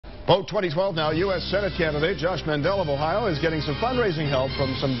Vote 2012 now. U.S. Senate candidate Josh Mandel of Ohio is getting some fundraising help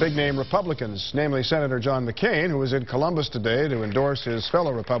from some big-name Republicans, namely Senator John McCain, who was in Columbus today to endorse his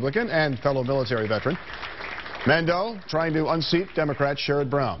fellow Republican and fellow military veteran. Mandel trying to unseat Democrat Sherrod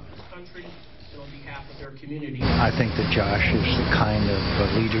Brown. I think that Josh is the kind of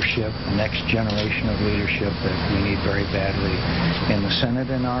leadership, the next generation of leadership that we need very badly in the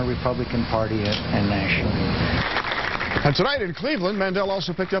Senate and our Republican Party and nationally. And tonight in Cleveland, Mandel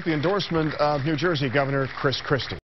also picked up the endorsement of New Jersey Governor Chris Christie.